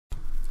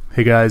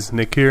Hey guys,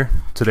 Nick here.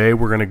 Today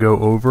we're going to go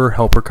over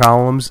helper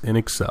columns in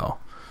Excel.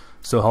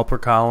 So helper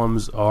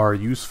columns are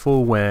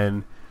useful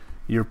when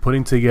you're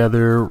putting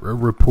together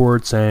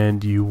reports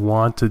and you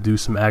want to do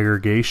some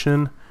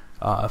aggregation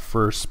at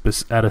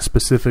a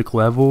specific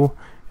level,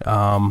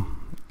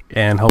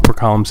 and helper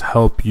columns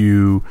help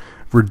you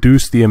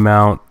reduce the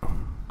amount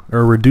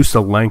or reduce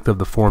the length of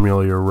the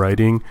formula you're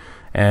writing,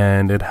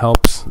 and it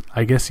helps,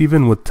 I guess,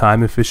 even with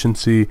time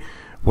efficiency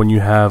when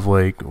you have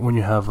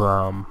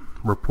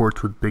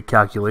reports with big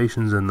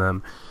calculations in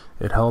them.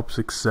 It helps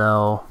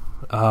Excel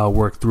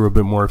work through a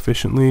bit more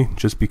efficiently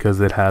just because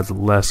it has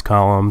less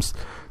columns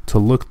to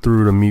look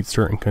through to meet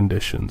certain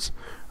conditions.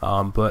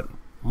 But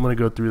I'm going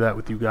to go through that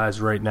with you guys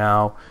right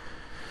now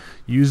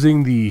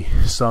using the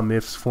Sum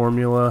Ifs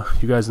formula.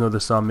 You guys know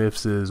the Sum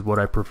Ifs is what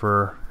I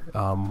prefer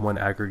when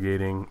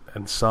aggregating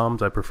and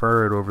sums. I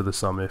prefer it over the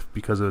Sum If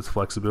because of its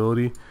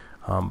flexibility.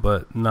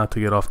 But not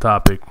to get off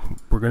topic,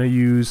 we're going to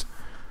use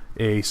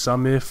a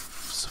Sum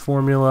Ifs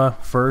formula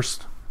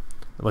first,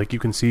 like you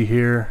can see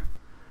here,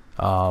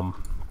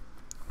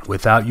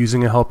 without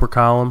using a helper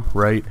column,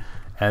 right?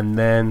 And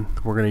then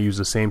we're going to use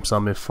the same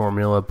Sum If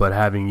formula but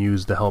having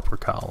used the helper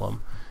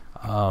column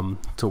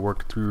to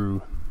work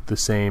through the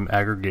same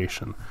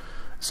aggregation.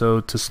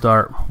 So to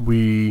start,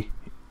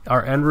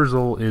 our end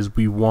result is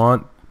we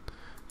want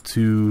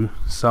to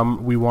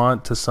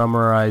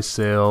summarize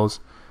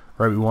sales,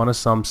 right? We want to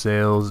sum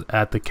sales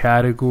at the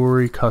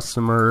category,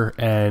 customer,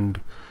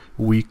 and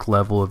week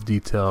level of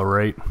detail,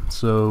 right?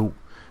 So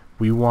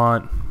we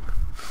want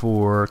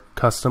for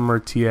customer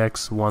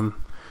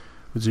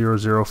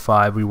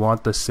TX1005, we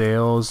want the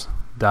sales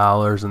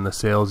dollars and the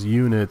sales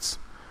units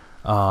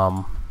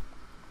for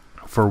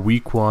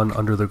week 1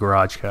 under the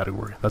garage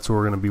category. That's what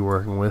we're going to be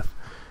working with.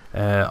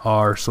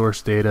 Our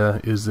source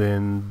data is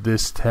in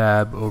this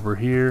tab over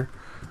here,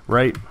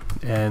 right?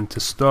 And to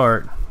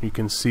start, you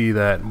can see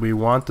that we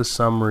want the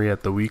summary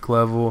at the week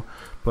level,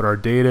 but our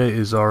data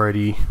is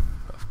already,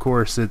 of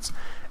course, it's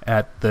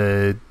at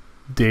the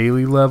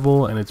daily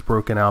level and it's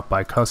broken out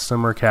by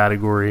customer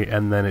category,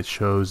 and then it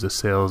shows the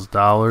sales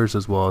dollars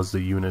as well as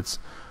the units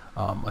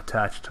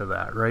attached to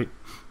that, right?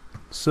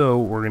 So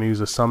we're going to use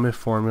a Sum If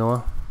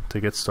formula to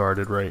get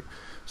started, right?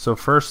 So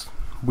first,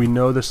 we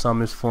know the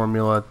Sum If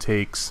formula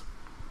takes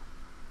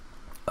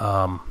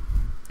a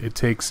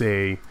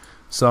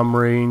sum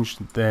range.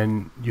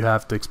 Then you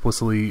have to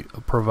explicitly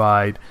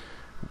provide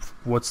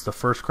what's the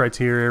first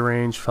criteria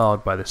range,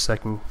 followed by the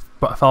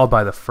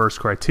first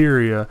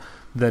criteria,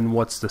 then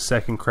what's the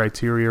second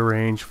criteria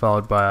range,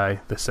 followed by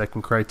the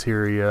second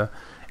criteria,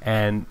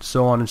 and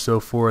so on and so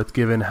forth,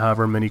 given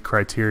however many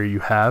criteria you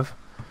have.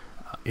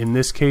 In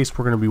this case,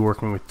 we're going to be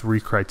working with 3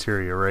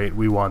 criteria, right?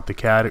 We want to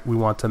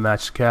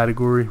match the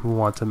category, we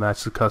want to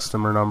match the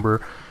customer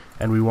number,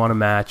 and we want to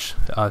match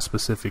a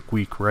specific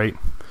week, right?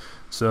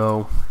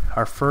 So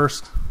our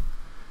first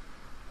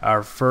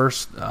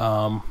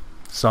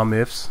Sum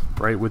Ifs,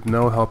 right, with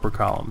no helper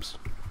columns,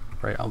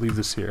 right? I'll leave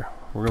this here.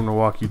 We're going to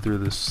walk you through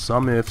this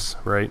Sum Ifs,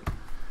 right?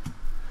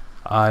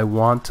 I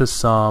want to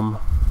sum,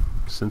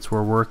 since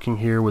we're working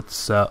here with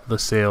the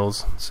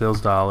sales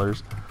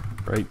dollars,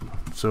 right?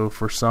 So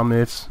for Sum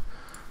Ifs,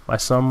 my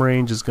sum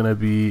range is going to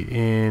be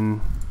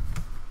in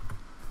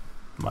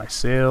my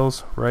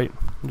sales, right?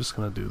 I'm just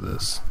going to do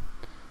this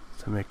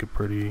to make it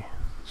pretty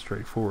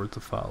straightforward to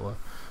follow.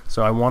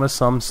 So I want to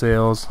sum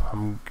sales.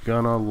 I'm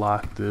going to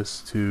lock this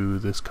to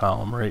this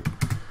column, right?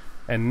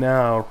 And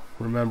now,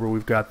 remember,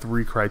 we've got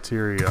 3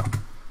 criteria.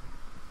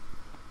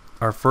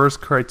 Our first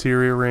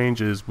criteria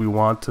range is we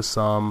want to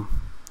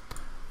sum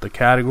the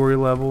category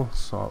level.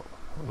 So,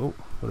 oh,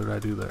 what did I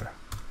do there?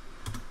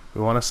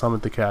 We want to sum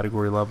at the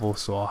category level,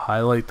 so I'll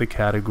highlight the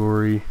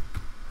category,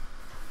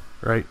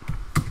 right?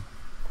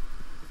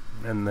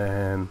 And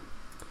then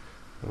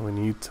we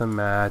need to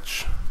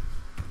match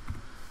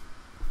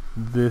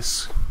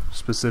this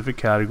specific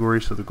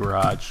category, so the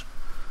garage.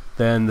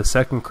 Then the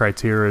second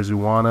criteria is we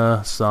want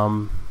to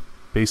sum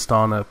based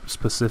on a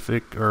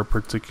specific or a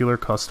particular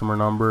customer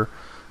number.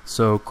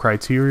 So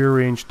criteria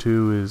range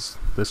 2 is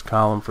this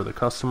column for the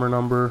customer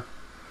number,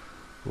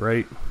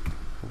 right?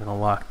 We're going to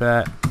lock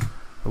that.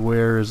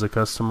 Where is the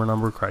customer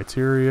number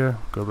criteria?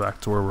 Go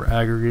back to where we're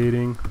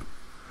aggregating,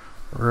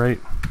 right?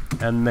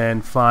 And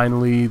then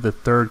finally, the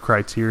third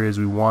criteria is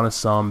we want to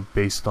sum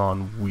based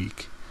on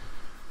week,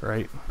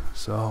 right?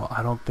 So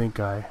I don't think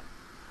I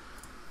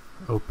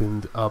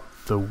opened up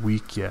the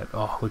week yet.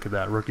 Oh, look at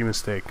that, rookie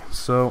mistake.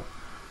 So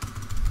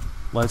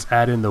let's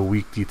add in the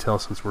week detail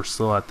since we're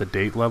still at the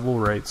date level,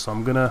 right? So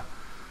I'm gonna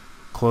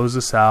close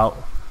this out,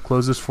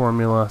 close this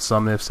formula,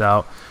 Sum Ifs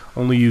out,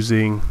 only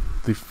using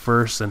the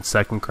first and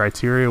second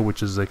criteria,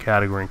 which is the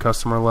category and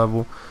customer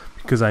level,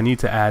 because I need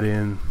to add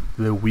in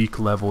the week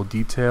level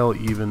detail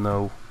even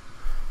though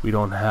we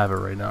don't have it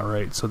right now,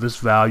 right? So this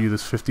value,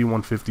 this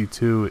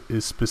 5152,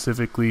 is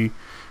specifically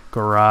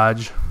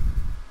garage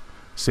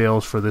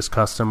sales for this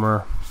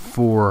customer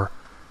for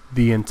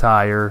the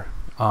entire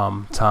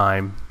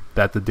time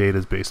that the data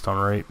is based on,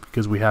 right?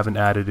 Because we haven't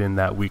added in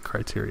that week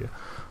criteria.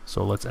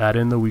 So let's add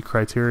in the week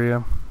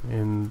criteria.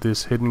 in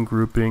this hidden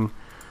grouping,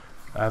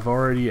 I've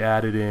already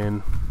added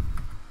in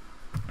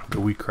the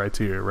week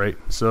criteria, right?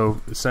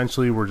 So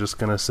essentially we're just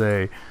gonna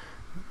say,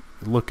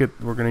 we're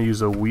gonna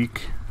use a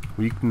week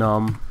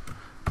num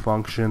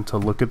function to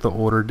look at the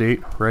order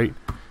date, right?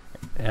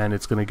 And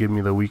it's gonna give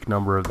me the week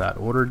number of that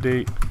order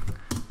date.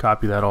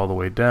 Copy that all the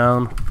way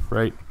down,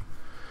 right?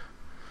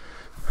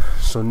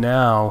 So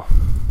now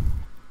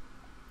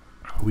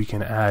we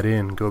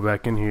can go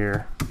back in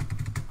here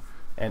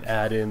and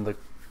add in the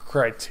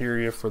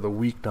criteria for the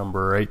week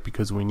number, right?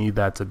 Because we need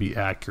that to be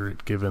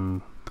accurate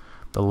given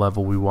the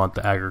level we want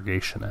the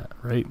aggregation at,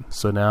 right?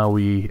 So now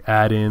we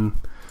add in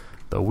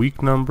the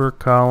week number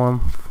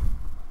column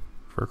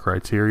for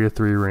criteria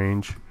 3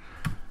 range,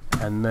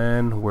 and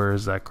then where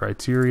is that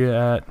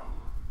criteria at?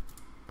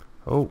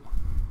 Oh,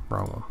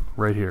 wrong one.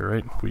 Right here,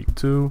 right? Week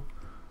 2.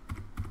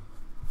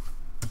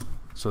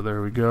 So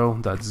there we go.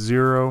 That's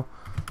 0.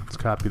 Let's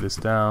copy this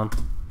down.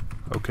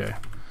 Okay.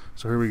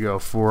 So here we go.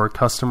 For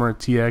customer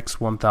TX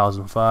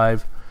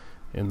 1005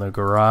 in the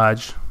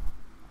garage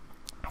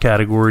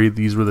category,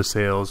 these were the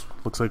sales.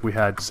 Looks like we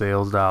had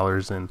sales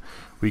dollars in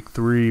week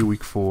 3,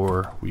 week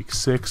 4, week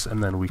 6,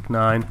 and then week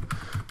 9.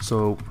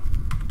 So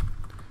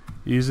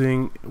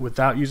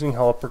without using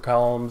helper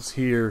columns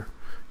here,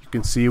 you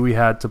can see we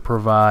had to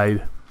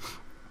provide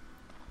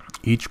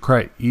each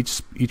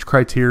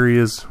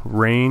criteria's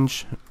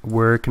range,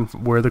 where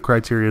the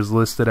criteria is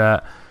listed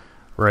at,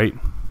 right?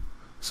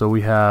 So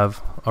we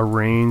have a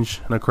range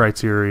and a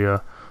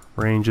criteria,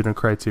 range and a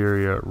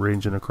criteria,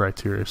 range and a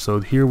criteria. So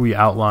here we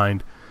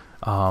outlined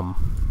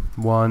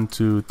 1,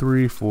 2,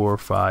 3, 4,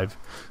 5,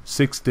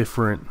 6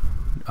 different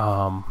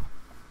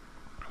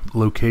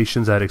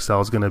locations that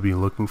Excel is going to be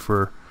looking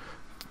for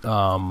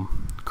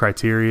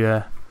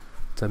criteria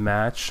to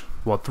match.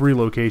 Well, 3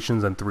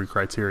 locations and 3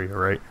 criteria,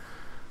 right?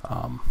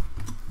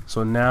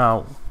 So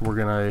now we're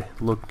going to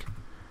look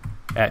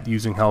at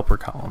using helper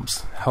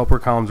columns. Helper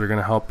columns are going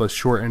to help us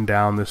shorten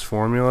down this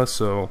formula,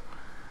 so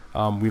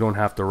we don't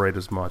have to write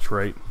as much,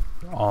 right?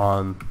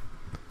 On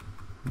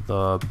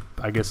the,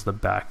 I guess, the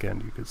back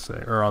end, you could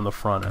say, or on the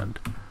front end,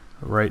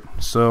 right?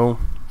 So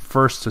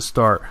first, to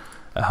start,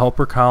 a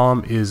helper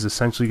column is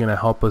essentially going to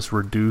help us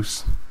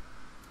reduce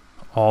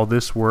all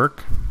this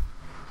work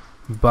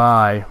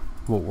by,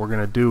 what we're going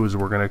to do is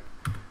we're going to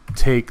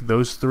take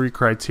those 3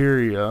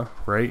 criteria,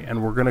 right,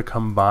 and we're going to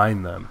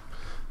combine them.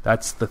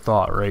 That's the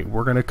thought, right?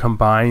 We're going to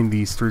combine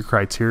these 3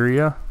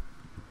 criteria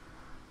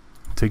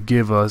to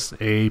give us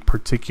a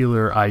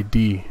particular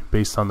ID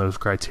based on those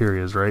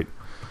criterias, right?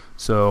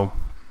 So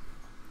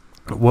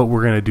what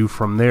we're going to do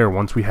from there,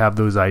 once we have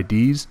those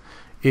IDs,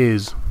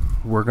 is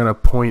we're going to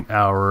point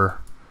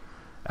our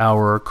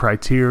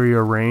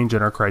criteria range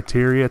and our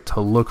criteria to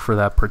look for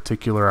that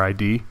particular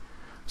ID.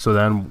 So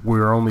then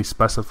we're only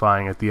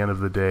specifying at the end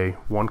of the day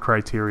 1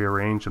 criteria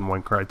range and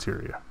 1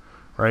 criteria,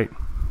 right?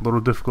 A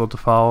little difficult to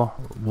follow.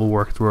 We'll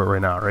work through it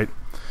right now, right?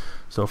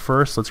 So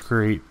first, let's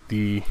create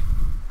the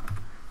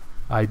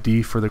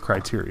ID for the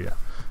criteria.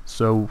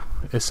 So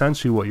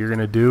essentially what you're going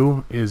to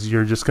do is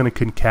you're just going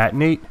to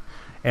concatenate,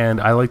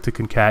 and I like to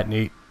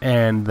concatenate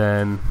and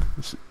then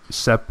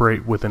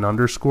separate with an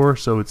underscore,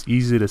 so it's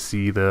easy to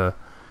see the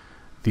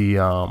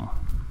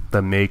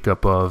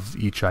makeup of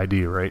each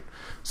ID, right?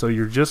 So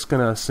you're just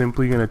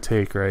simply gonna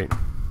take, right,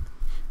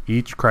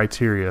 each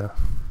criteria,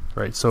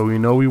 right? So we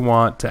know we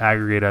want to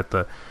aggregate at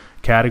the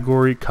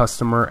category,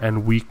 customer,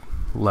 and week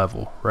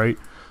level, right?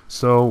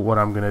 So what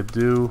I'm gonna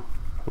do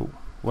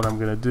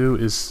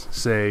is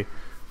say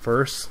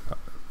first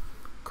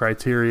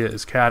criteria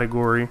is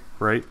category,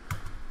 right?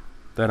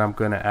 Then I'm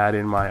gonna add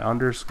in my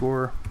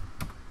underscore,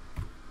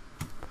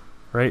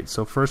 right?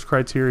 So first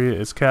criteria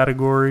is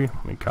category.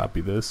 Let me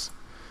copy this.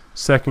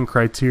 Second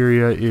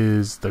criteria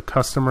is the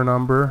customer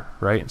number,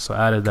 right? So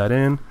added that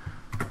in,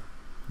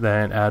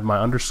 then add my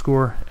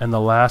underscore, and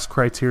the last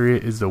criteria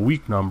is the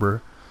week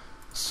number.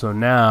 So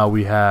now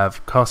we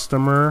have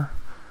category,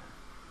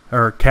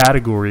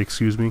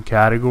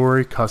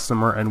 category,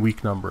 customer, and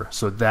week number.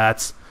 So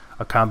that's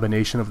a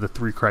combination of the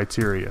 3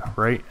 criteria,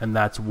 right? And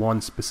that's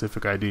 1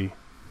 specific ID.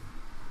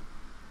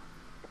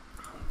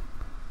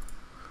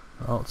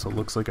 Oh, so it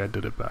looks like I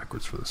did it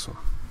backwards for this one.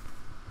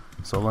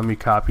 So let me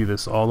copy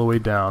this all the way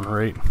down,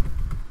 right?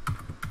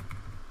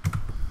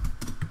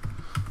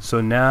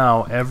 So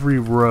now every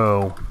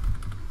row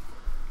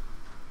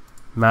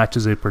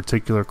matches a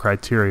particular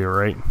criteria,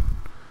 right?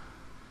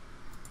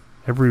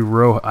 Every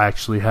row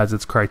actually has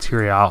its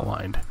criteria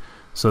outlined.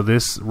 So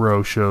this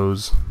row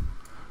shows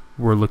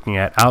we're looking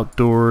at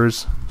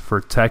outdoors for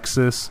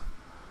Texas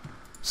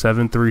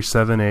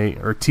 7378,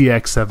 or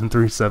TX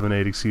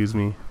 7378, excuse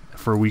me,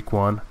 for week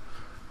 1.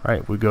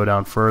 Right, we go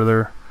down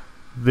further.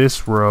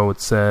 This row,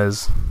 it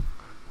says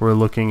we're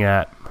looking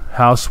at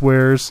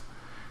housewares,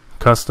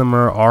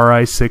 customer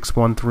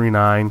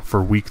RI6139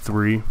 for week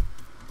 3.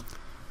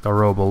 The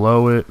row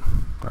below it,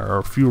 or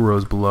a few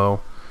rows below,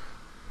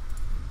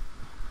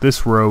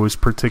 this row is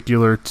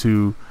particular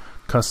to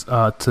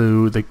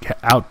the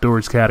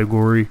outdoors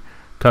category,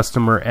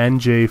 customer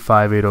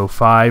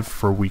NJ5805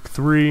 for week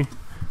 3.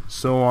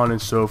 so on and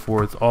so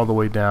forth, all the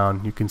way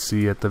down. You can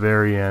see at the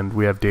very end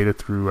we have data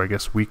through, I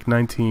guess, week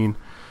 19.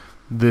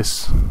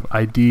 This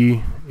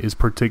ID is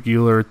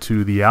particular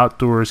to the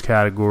outdoors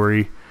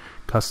category,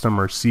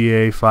 customer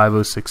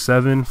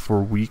CA5067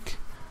 for week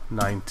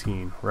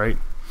 19, right?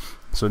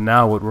 So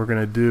now what we're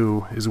going to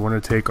do is we're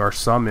going to take our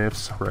sum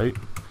ifs, right,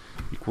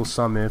 equal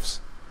sum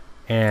ifs,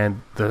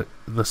 and the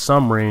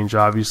sum range,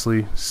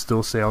 obviously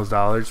still sales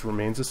dollars,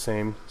 remains the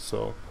same,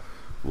 so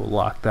we'll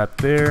lock that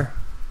there.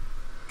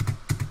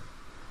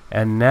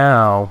 And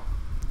now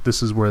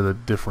this is where the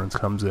difference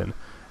comes in.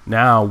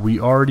 Now we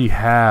already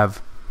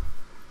have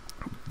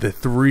the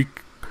three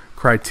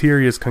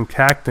criterias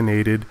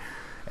concatenated,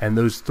 and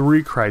those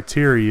three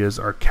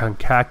criterias are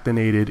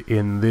concatenated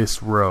in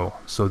this row.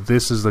 So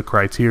this is the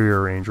criteria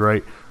range,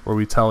 right, where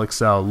we tell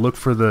Excel, look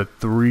for the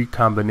three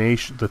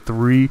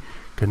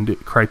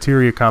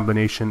criteria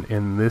combination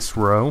in this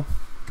row.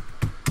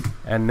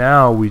 And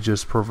now we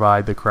just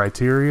provide the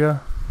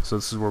criteria. So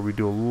this is where we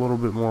do a little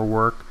bit more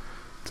work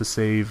to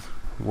save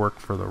work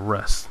for the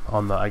rest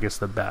on the, I guess,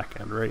 the back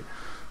end, right?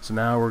 So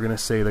now we're going to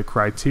say the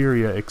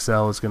criteria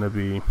Excel is going to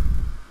be,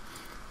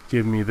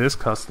 give me this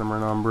customer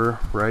number,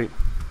 right?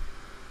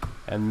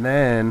 And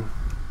then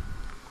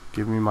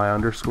give me my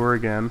underscore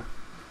again,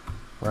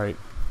 right?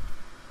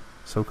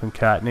 So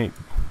concatenate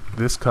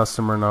this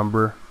customer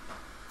number.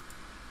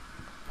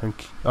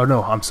 Oh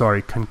no, I'm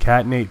sorry,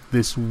 concatenate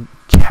this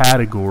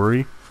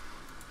category,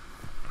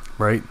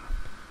 right?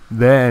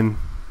 Then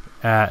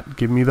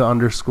give me the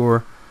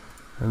underscore,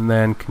 and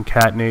then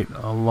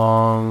concatenate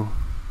along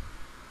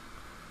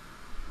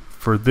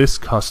for this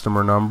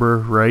customer number,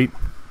 right?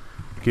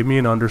 Give me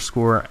an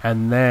underscore,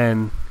 and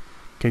then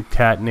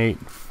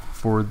concatenate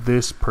for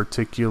this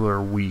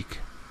particular week,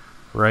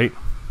 right?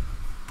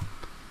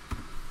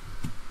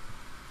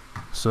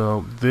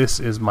 So this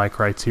is my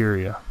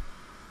criteria,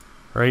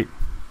 right?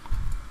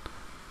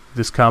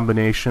 This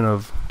combination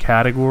of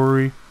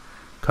category,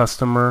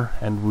 customer,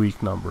 and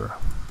week number.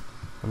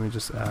 Let me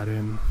just add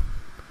in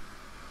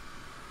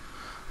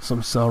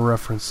some cell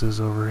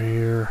references over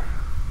here.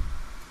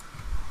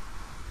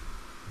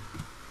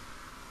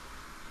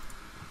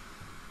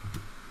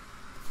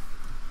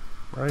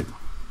 Right?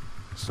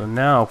 So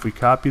now if we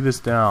copy this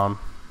down,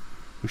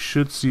 we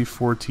should see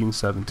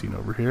 1417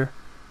 over here.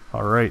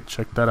 Alright,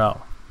 check that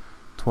out.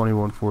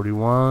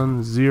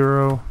 2141,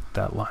 0,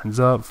 that lines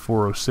up.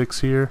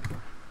 406 here.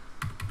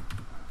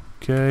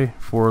 Okay,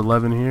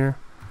 411 here.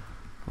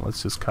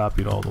 Let's just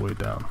copy it all the way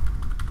down.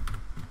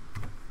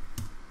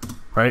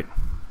 Right?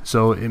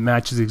 So it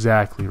matches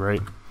exactly, right?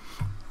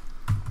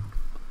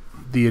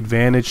 The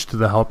advantage to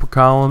the helper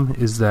column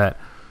is that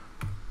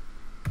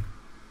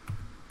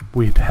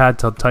we had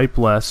to type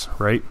less,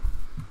 right?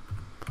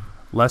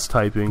 Less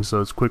typing,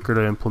 so it's quicker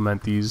to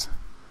implement these.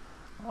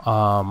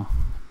 Not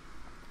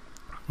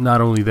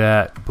only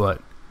that,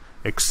 but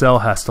Excel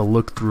has to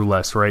look through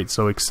less, right?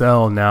 So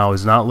Excel now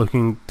is not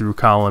looking through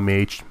column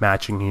H,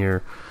 matching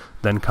here,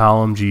 then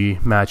column G,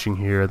 matching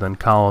here, then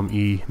column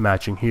E,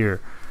 matching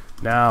here.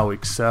 Now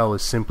Excel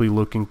is simply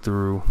looking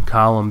through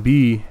column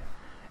B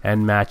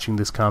and matching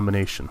this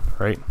combination,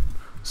 right?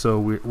 So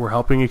we're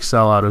helping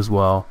Excel out as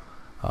well.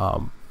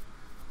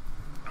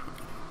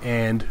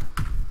 And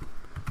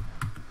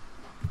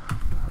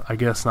I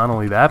guess not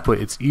only that, but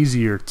it's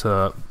easier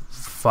to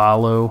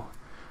follow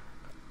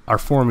our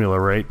formula,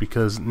 right?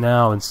 Because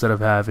now instead of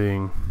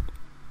having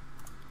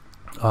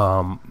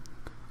what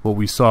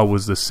we saw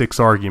was the 6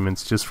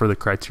 arguments just for the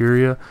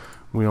criteria,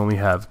 we only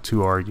have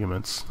 2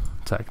 arguments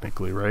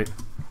technically, right?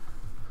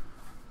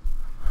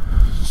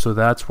 So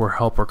that's where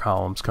helper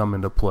columns come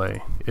into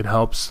play. It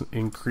helps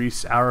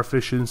increase our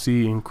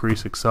efficiency,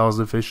 increase Excel's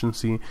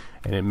efficiency,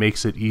 and it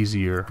makes it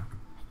easier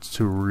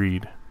to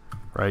read,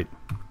 right?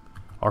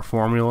 Our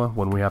formula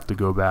when we have to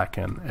go back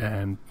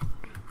and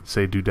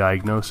say do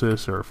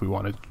diagnosis, or if we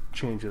want to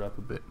change it up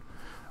a bit.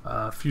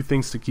 A few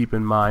things to keep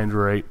in mind,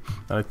 right?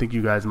 And I think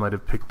you guys might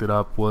have picked it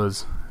up,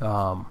 was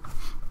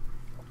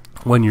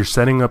when you're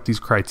setting up these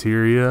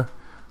criteria,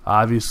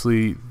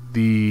 obviously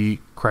the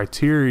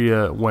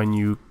criteria when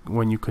you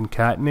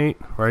concatenate,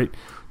 right,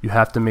 you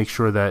have to make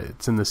sure that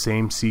it's in the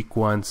same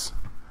sequence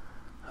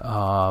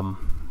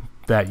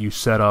that you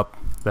set up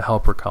the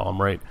helper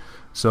column, right?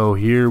 So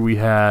here we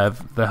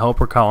have the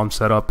helper column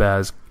set up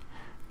as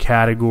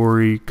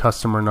category,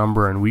 customer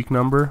number, and week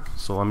number.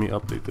 So let me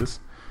update this.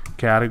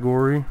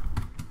 Category,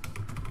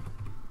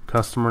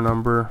 customer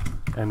number,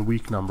 and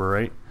week number,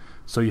 right?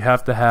 So you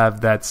have to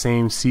have that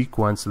same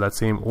sequence, that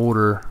same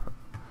order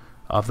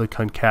of the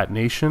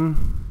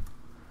concatenation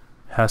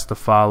has to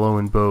follow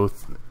in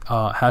both,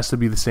 has to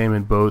be the same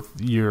in both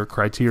your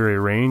criteria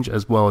range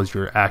as well as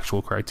your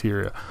actual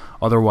criteria.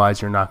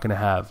 Otherwise, you're not going to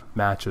have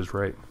matches,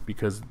 right?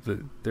 Because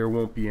there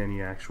won't be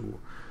any actual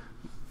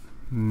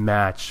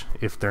match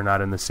if they're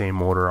not in the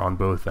same order on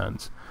both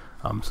ends.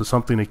 So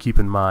something to keep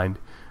in mind.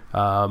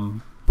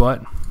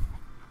 But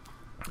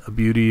a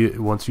beauty,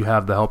 once you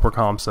have the helper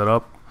column set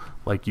up,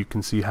 like you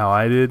can see how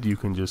I did, you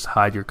can just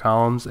hide your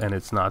columns and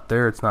it's not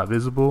there, it's not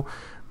visible.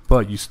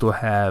 but you still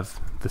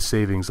have the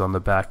savings on the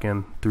back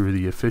end through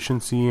the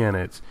efficiency, and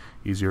it's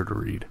easier to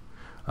read.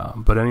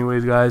 But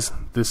anyways, guys,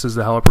 this is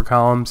the helper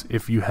columns.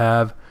 If you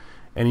have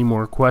any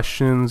more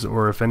questions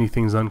or if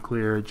anything's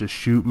unclear, just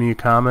shoot me a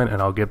comment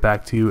and I'll get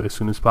back to you as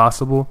soon as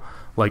possible.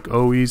 Like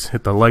always,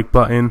 hit the like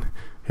button,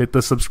 hit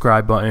the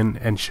subscribe button,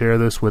 and share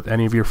this with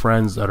any of your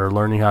friends that are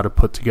learning how to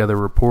put together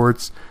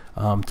reports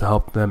to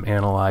help them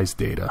analyze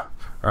data.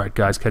 Alright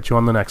guys, catch you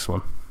on the next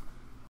one.